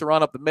and 6 or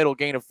run up the middle,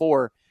 gain of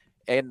 4,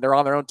 and they're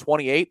on their own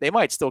 28, they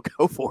might still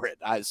go for it.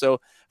 So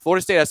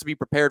Florida State has to be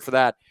prepared for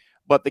that.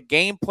 But the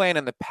game plan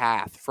and the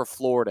path for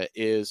Florida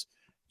is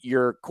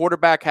your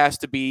quarterback has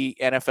to be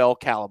NFL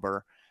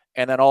caliber.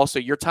 And then also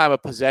your time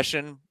of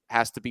possession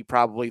has to be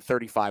probably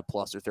 35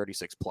 plus or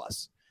 36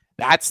 plus.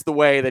 That's the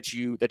way that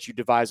you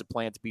devise a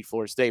plan to beat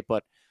Florida State.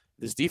 But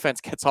this defense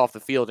gets off the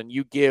field and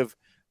you give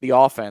the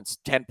offense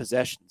 10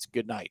 possessions.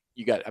 Good night.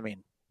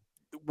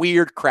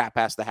 Weird crap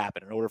has to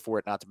happen in order for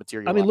it not to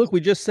materialize. I mean, look, we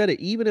just said it.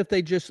 Even if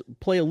they just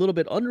play a little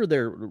bit under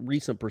their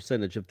recent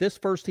percentage, if this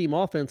first team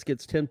offense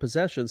gets 10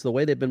 possessions, the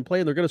way they've been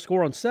playing, they're going to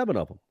score on 7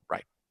 of them.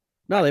 Right.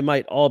 Now,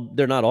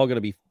 they're not all going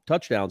to be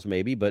touchdowns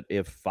maybe, but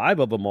if 5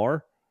 of them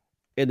are,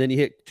 and then you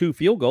hit 2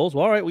 field goals,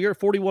 well, all right, well, you're at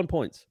 41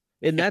 points.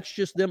 And that's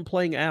just them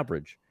playing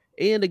average.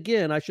 And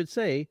again, I should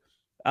say,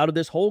 out of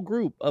this whole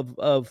group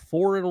of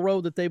 4 in a row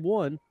that they've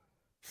won,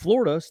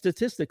 Florida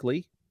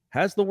statistically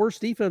has the worst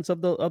defense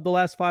of the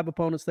last 5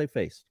 opponents they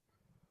faced.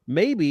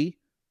 Maybe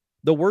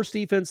the worst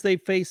defense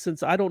they've faced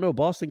since, I don't know,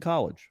 Boston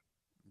College.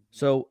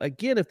 So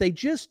again, if they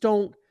just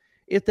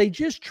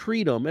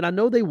treat them, and I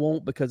know they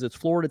won't because it's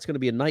Florida, it's going to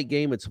be a night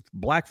game, it's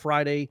Black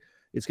Friday,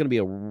 it's going to be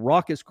a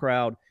raucous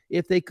crowd.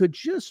 If they could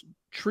just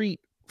treat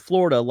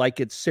Florida like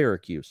it's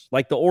Syracuse,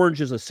 like the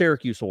orange is a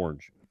Syracuse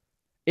orange,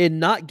 and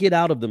not get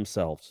out of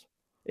themselves,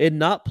 and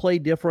not play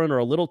different or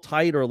a little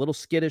tight or a little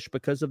skittish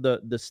because of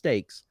the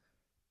stakes,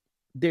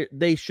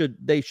 they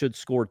should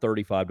score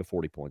 35 to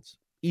 40 points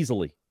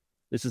easily.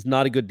 This is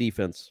not a good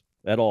defense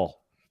at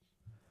all.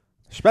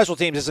 Special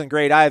teams isn't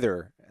great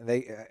either.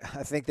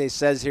 I think they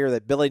says here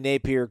that Billy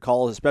Napier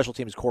calls his special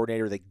teams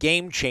coordinator the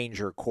game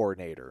changer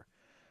coordinator,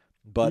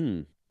 but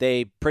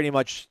they pretty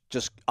much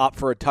just opt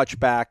for a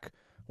touchback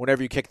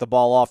whenever you kick the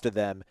ball off to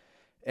them.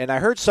 And I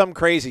heard some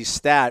crazy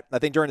stat, I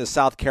think during the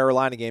South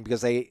Carolina game,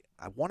 because I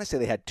want to say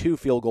they had 2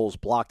 field goals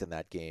blocked in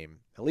that game,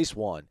 at least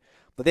one.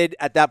 But they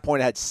at that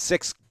point had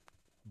 6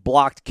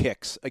 blocked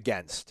kicks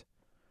against.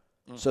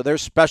 So their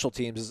special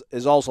teams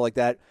is also like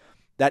that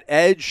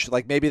edge,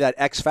 like maybe that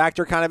X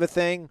factor kind of a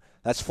thing.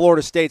 That's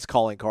Florida State's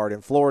calling card,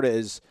 and Florida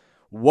is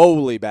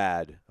woefully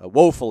bad.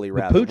 Woefully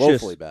bad.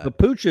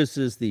 Papuchis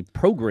is the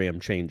program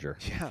changer.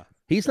 Yeah.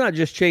 He's not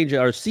just changing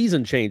our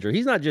season changer.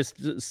 He's not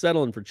just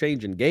settling for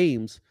changing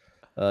games.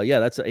 I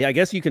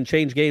guess you can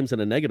change games in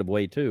a negative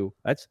way too.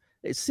 That's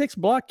 6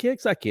 block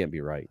kicks. That can't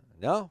be right.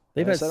 No.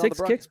 They've had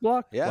 6 kicks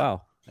blocked? Yeah.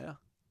 Wow. Yeah.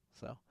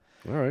 So.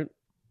 All right.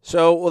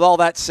 So with all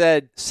that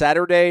said,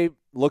 Saturday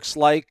looks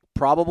like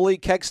probably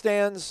keg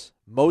stands.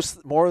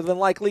 More than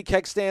likely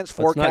keg stands.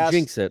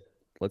 Forecast.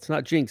 Let's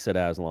not jinx it,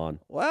 Aslan.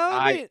 Well,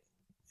 I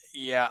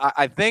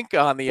think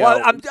on the.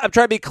 Well, I'm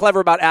trying to be clever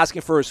about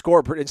asking for a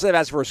score instead of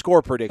asking for a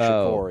score prediction,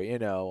 Corey.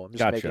 I'm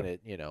just making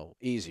it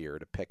easier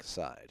to pick a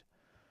side.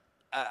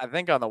 I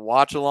think on the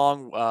watch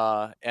along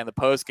and the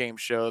post game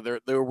show,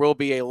 there will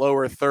be a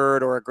lower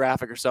third or a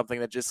graphic or something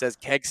that just says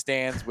keg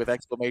stands with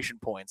exclamation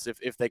points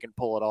if they can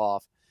pull it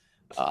off.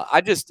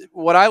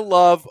 What I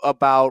love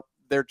about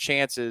their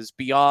chances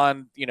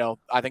beyond,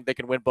 I think they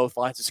can win both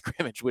lines of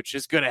scrimmage, which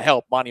is going to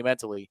help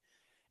monumentally,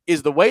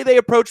 is the way they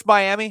approach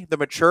Miami, the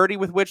maturity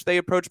with which they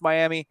approach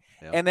Miami.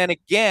 Yep. And then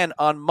again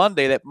on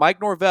Monday that Mike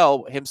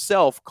Norvell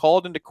himself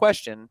called into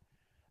question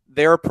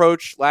their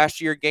approach last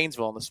year at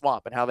Gainesville in the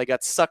Swamp and how they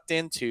got sucked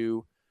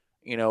into,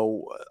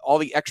 all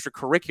the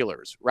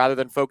extracurriculars rather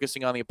than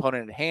focusing on the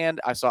opponent at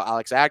hand. I saw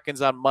Alex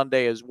Atkins on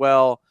Monday as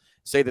well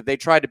say that they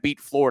tried to beat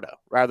Florida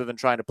rather than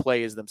trying to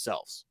play as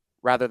themselves,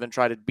 rather than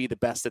try to be the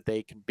best that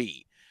they can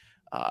be.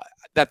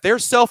 That they're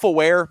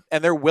self-aware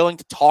and they're willing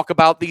to talk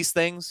about these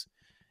things,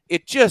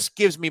 it just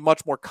gives me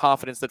much more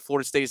confidence that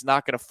Florida State is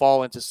not going to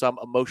fall into some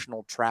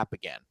emotional trap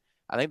again.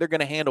 I think they're going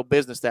to handle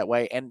business that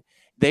way, and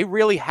they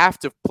really have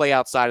to play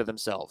outside of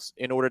themselves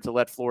in order to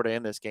let Florida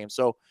in this game.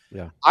 So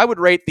I would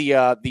rate the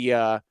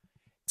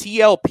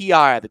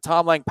TLPI, the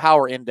Tom Lang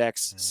Power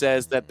Index,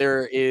 says that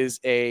there is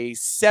a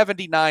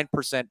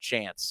 79%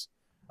 chance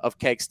of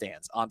keg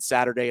stands on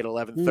Saturday at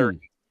 11:30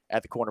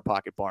 at the Corner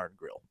Pocket Bar and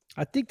Grill.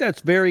 I think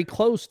that's very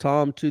close,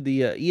 Tom, to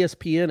the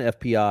ESPN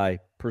FPI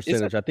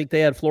percentage. I think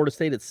they had Florida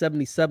State at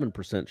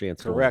 77%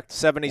 chance. Correct,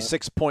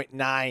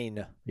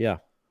 76.9. Yeah.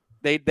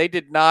 They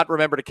did not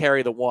remember to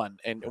carry the 1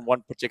 in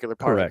one particular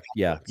part. Correct.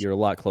 Yeah, you're a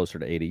lot closer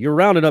to 80. You're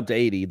rounded up to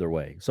 80 either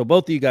way. So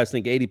both of you guys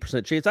think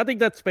 80% chance. I think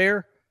that's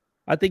fair.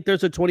 I think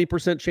there's a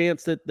 20%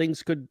 chance that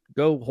things could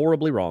go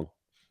horribly wrong.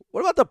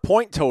 What about the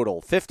point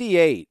total?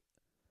 58.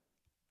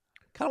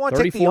 Kind of want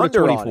to take the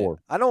under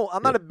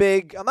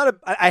on it.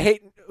 I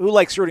hate who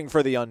likes rooting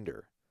for the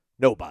under.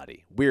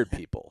 Nobody. Weird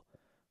people.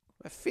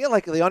 I feel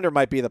like the under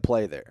might be the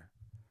play there.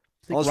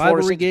 I think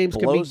rivalry games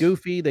can be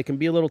goofy. They can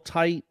be a little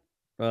tight.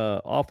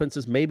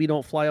 Offenses maybe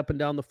don't fly up and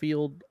down the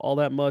field all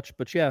that much.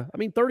 But, yeah, I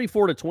mean,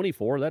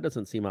 34-24, that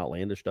doesn't seem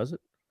outlandish, does it?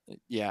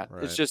 Yeah,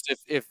 Right. It's just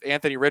if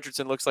Anthony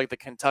Richardson looks like the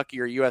Kentucky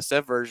or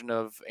USF version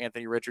of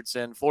Anthony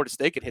Richardson, Florida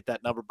State could hit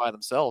that number by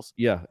themselves.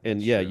 Yeah,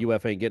 and,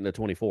 UF ain't getting a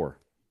 24.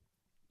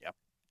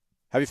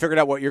 Have you figured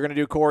out what you're going to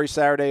do, Corey,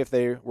 Saturday if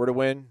they were to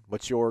win?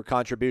 What's your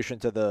contribution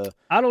to the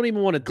I don't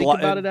even want to think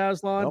about it,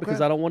 Aslan, Okay.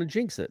 because I don't want to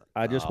jinx it.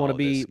 I just want to Oh,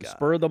 be this guy.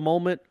 spur of the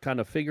moment, kind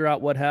of figure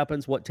out what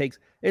happens, what takes.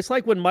 It's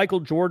like when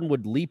Michael Jordan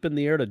would leap in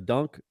the air to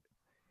dunk.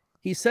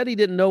 He said he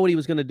didn't know what he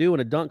was going to do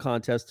in a dunk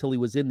contest till he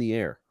was in the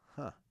air.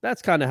 Huh.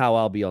 That's kind of how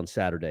I'll be on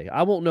Saturday.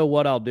 I won't know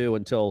what I'll do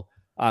until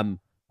I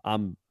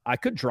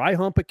could dry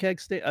hump a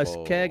keg.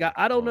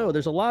 I don't know.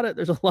 There's a lot of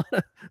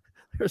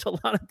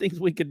things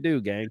we could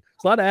do, gang.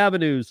 There's a lot of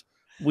avenues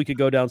we could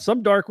go down.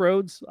 Some dark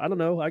roads. I don't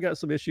know. I got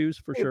some issues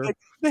for sure.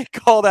 They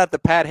call that the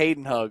Pat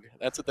Hayden hug.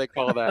 That's what they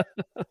call that.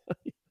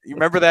 You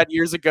remember that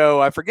years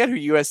ago? I forget who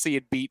USC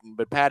had beaten,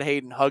 but Pat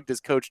Hayden hugged his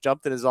coach,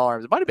 jumped in his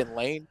arms. It might have been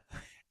Lane.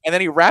 And then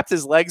he wrapped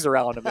his legs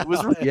around him. It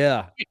was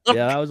Yeah,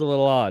 that was a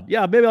little odd.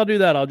 Yeah, maybe I'll do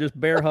that. I'll just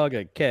bear hug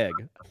a keg.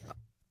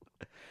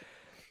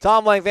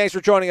 Tom Lang, thanks for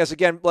joining us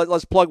again.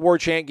 Let's plug War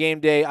Chant Game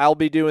Day. I'll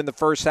be doing the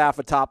first half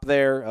atop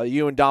there.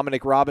 You and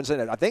Dominic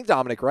Robinson. I think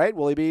Dominic, right?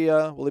 Will he be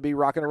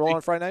rocking and rolling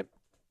on Friday night?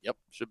 Yep,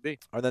 should be.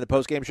 And then the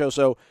post-game show.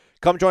 So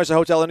come join us at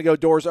Hotel Indigo.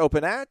 Doors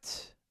open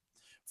at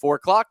 4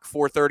 o'clock,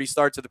 4:30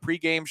 starts of the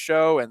pregame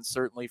show. And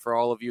certainly for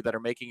all of you that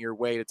are making your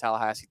way to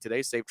Tallahassee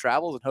today, safe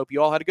travels and hope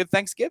you all had a good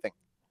Thanksgiving.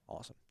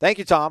 Awesome. Thank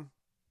you, Tom.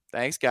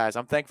 Thanks, guys.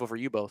 I'm thankful for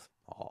you both.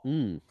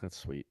 Oh. That's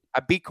sweet. I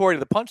beat Corey to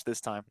the punch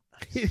this time.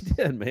 You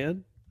did,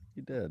 man.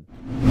 You did.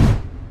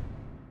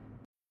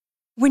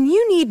 When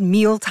you need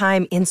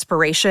mealtime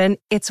inspiration,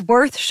 it's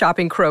worth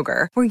shopping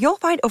Kroger, where you'll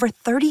find over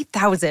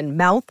 30,000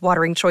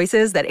 mouth-watering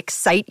choices that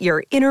excite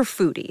your inner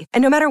foodie.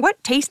 And no matter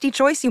what tasty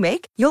choice you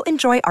make, you'll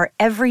enjoy our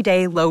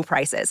everyday low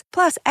prices,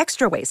 plus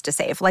extra ways to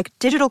save, like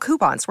digital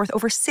coupons worth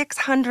over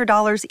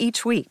 $600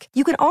 each week.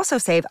 You can also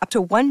save up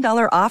to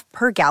 $1 off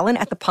per gallon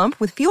at the pump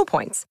with fuel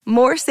points.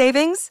 More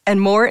savings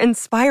and more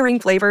inspiring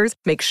flavors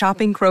make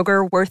shopping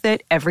Kroger worth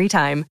it every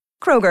time.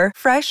 Kroger,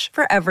 fresh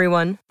for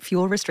everyone.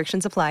 Fuel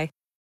restrictions apply.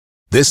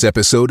 This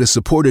episode is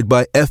supported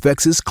by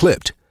FX's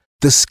Clipped,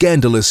 the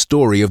scandalous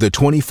story of the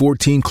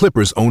 2014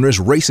 Clippers owner's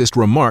racist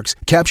remarks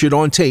captured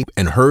on tape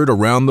and heard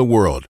around the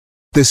world.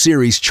 The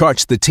series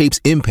charts the tape's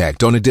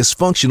impact on a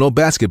dysfunctional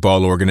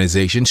basketball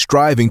organization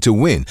striving to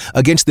win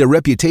against their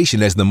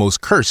reputation as the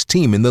most cursed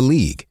team in the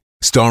league.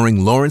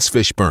 Starring Lawrence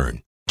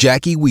Fishburne,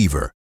 Jackie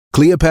Weaver,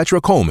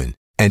 Cleopatra Coleman,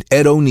 and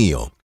Ed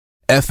O'Neill.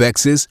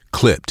 FX's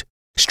Clipped,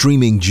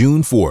 streaming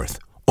June 4th,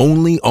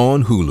 only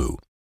on Hulu.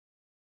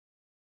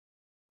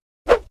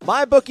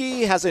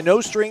 MyBookie has a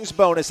no-strings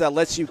bonus that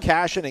lets you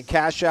cash in and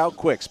cash out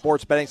quick.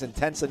 Sports betting's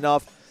intense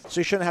enough, so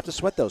you shouldn't have to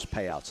sweat those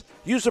payouts.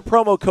 Use the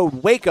promo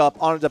code WAKEUP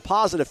on a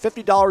deposit of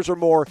 $50 or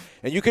more,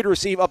 and you could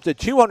receive up to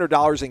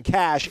 $200 in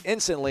cash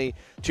instantly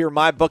to your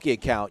MyBookie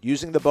account.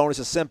 Using the bonus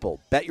is simple.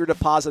 Bet your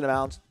deposit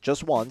amount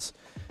just once,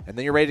 and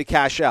then you're ready to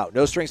cash out.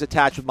 No strings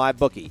attached with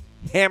MyBookie.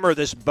 Hammer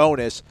this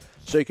bonus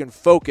so you can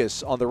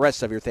focus on the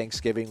rest of your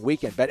Thanksgiving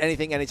weekend. Bet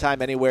anything,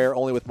 anytime, anywhere,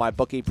 only with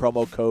MyBookie.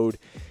 Promo code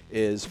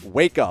is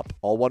wake up,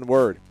 all one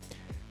word.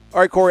 All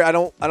right, Corey, I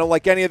don't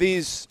like any of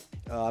these.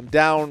 I'm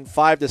down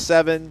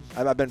 5-7.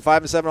 I've been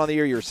 5-7 on the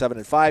year. You're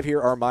 7-5. Here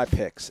are my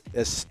picks.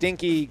 A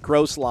stinky,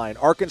 gross line.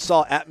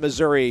 Arkansas at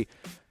Missouri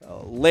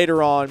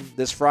later on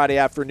this Friday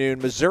afternoon.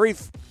 Missouri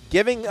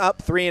giving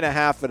up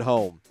 3.5 at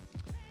home.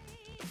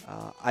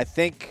 I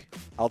think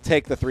I'll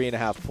take the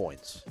 3.5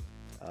 points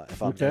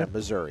if I'm at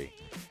Missouri.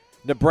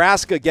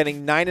 Nebraska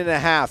getting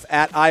 9.5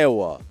 at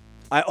Iowa.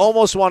 I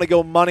almost want to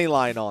go money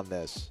line on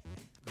this,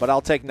 but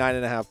I'll take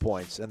 9.5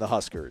 points in the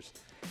Huskers.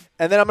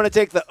 And then I'm going to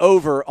take the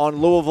over on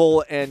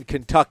Louisville and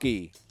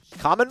Kentucky.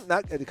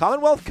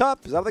 Commonwealth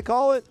Cup, is that what they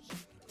call it?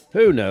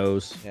 Who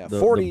knows? Yeah, the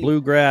 40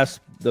 bluegrass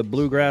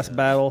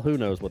battle. Who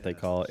knows what they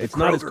call it? It's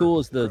not as cool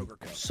as the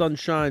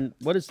Sunshine.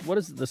 What is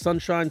the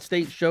Sunshine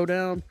State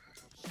Showdown?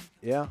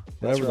 Yeah,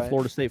 whatever right. The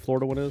Florida State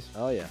Florida one is.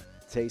 Oh yeah,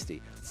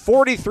 tasty.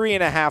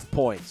 43.5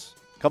 points.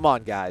 Come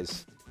on,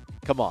 guys.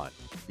 Come on.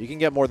 You can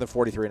get more than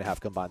 43.5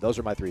 combined. Those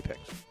are my 3 picks.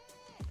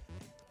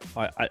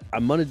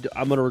 I'm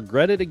gonna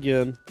regret it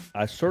again.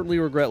 I certainly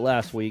regret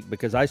last week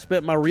because I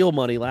spent my real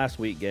money last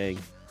week, gang.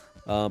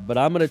 But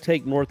I'm gonna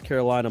take North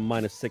Carolina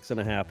minus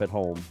 6.5 at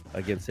home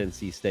against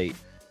NC State.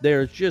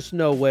 There's just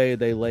no way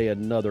they lay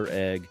another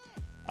egg.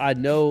 I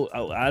know.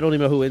 I don't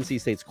even know who NC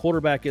State's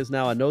quarterback is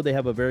now. I know they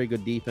have a very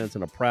good defense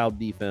and a proud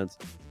defense,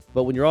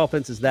 but when your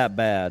offense is that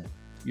bad,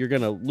 you're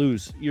gonna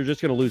lose. You're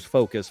just gonna lose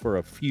focus for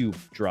a few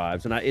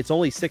drives, and it's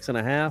only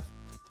 6.5,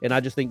 and I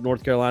just think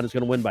North Carolina is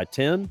gonna win by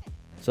 10.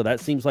 So that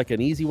seems like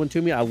an easy one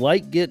to me. I'm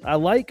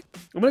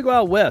gonna go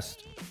out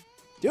west.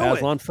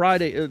 On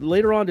Friday,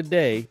 later on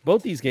today.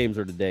 Both these games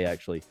are today,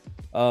 actually.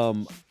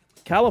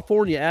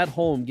 California at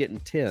home getting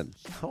 10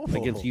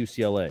 against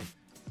UCLA.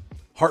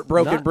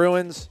 Heartbroken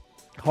Bruins.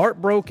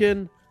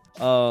 Heartbroken.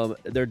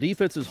 Their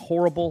defense is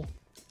horrible.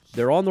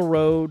 They're on the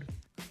road.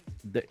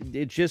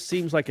 It just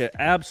seems like an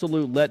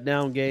absolute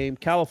letdown game.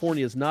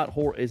 California is not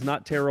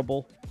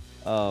terrible.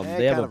 They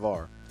kind of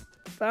are.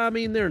 I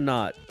mean, they're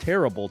not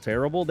terrible.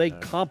 They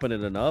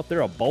competent enough.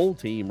 They're a bowl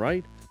team,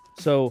 right?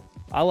 So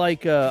I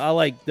like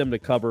them to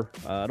cover.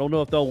 I don't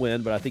know if they'll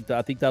win, but I think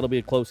that'll be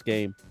a close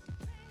game.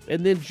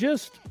 And then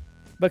just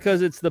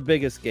because it's the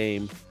biggest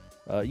game,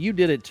 you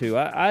did it too.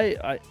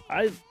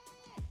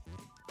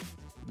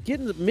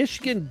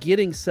 Michigan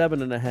getting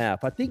 7.5.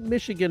 I think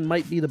Michigan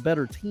might be the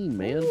better team,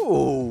 man.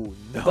 Ooh,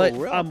 no, but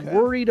really? I'm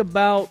worried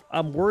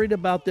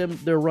about them.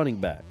 Their running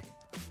back,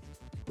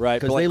 right?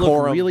 Because they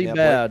look really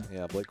bad.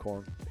 Blake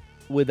Corum.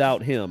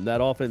 Without him,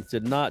 that offense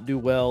did not do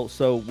well.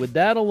 So with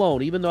that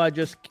alone, even though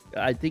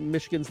I think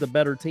Michigan's the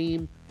better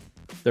team,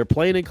 they're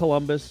playing in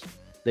Columbus.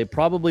 They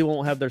probably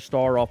won't have their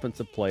star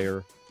offensive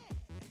player.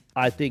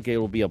 I think it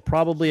will be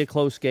probably a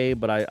close game,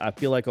 but I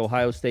feel like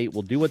Ohio State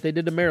will do what they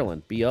did to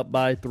Maryland, be up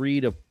by 3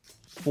 to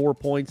 4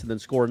 points and then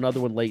score another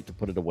one late to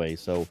put it away.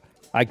 So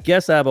I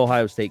guess I have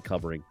Ohio State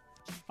covering.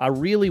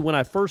 When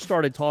I first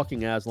started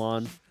talking,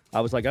 Aslan,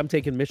 I was like, I'm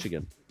taking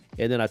Michigan.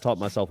 And then I talked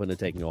myself into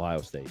taking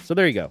Ohio State. So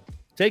there you go.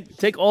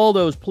 Take all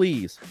those,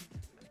 please,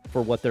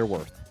 for what they're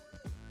worth.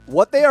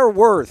 What they are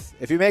worth,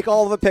 if you make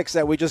all of the picks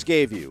that we just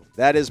gave you,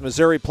 that is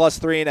Missouri plus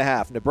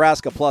 3.5,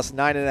 Nebraska plus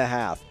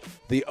 9.5,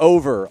 the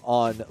over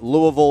on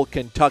Louisville,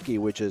 Kentucky,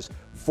 which is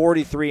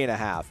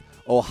 43.5,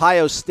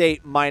 Ohio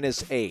State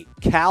minus 8,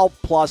 Cal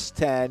plus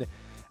 10,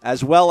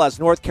 as well as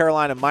North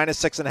Carolina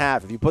minus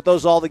 6.5. If you put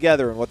those all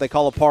together in what they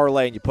call a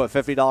parlay and you put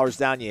 $50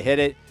 down, you hit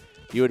it,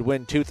 you would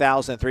win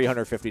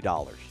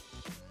 $2,350.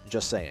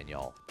 Just saying,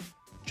 y'all.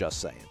 Just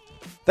saying.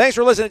 Thanks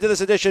for listening to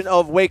this edition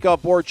of Wake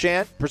Up War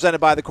Chant, presented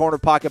by the Corner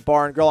Pocket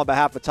Bar and Grill. On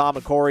behalf of Tom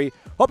and Corey,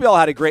 hope you all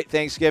had a great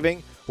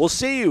Thanksgiving. We'll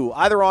see you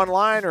either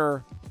online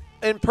or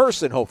in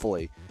person,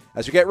 hopefully,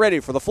 as we get ready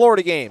for the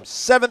Florida game,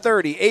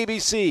 7:30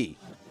 ABC.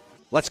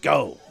 Let's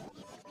go.